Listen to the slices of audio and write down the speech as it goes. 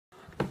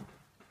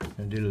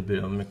a little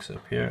bit of mix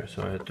up here,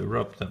 so I had to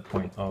rub that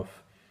point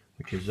off,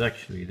 which is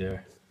actually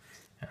there,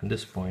 and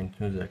this point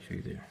was actually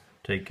there,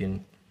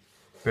 taking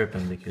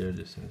perpendicular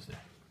distance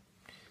there.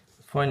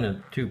 The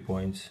final 2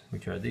 points,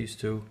 which are these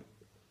two,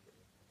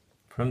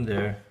 from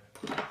there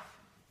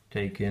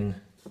taken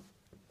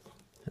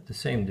at the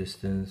same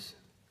distance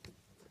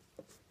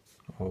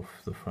of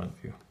the front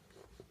view.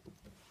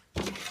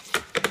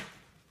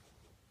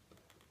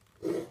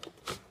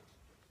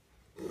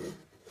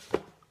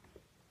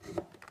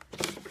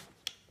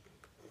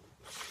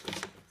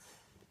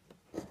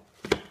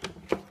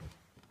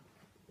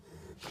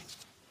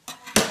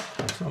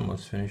 It's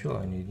almost finished. All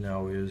I need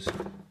now is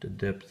the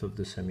depth of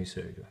the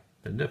semicircle.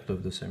 The depth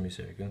of the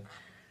semicircle,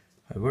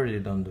 I've already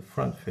done the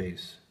front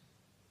face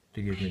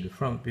to give me the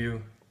front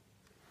view.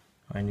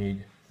 I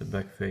need the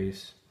back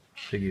face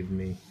to give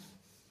me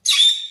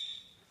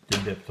the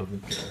depth of the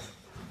curve.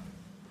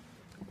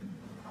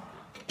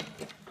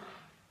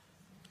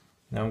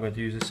 Now I'm going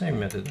to use the same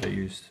method I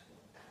used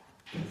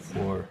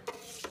for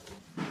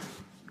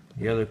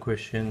the other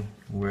question,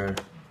 where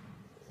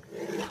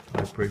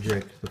I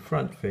project the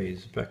front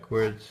face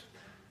backwards,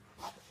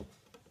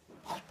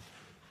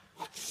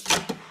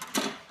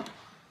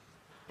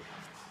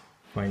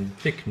 find the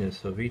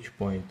thickness of each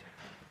point,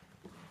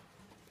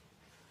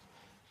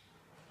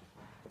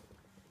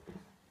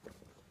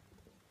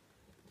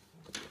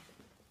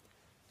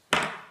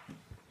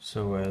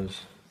 so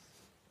as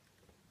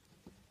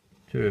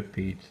to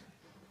repeat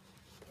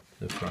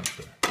the front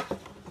curve.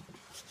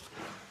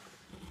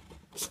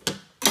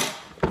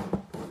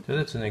 So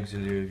that's an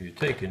auxiliary view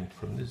taken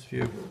from this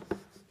view,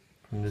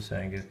 from this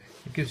angle.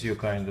 It gives you a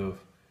kind of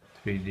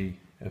 3D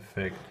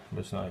effect,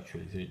 but it's not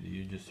actually 3D,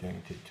 you're just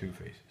doing two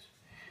faces.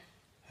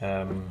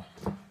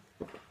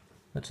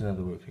 That's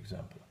another work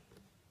example.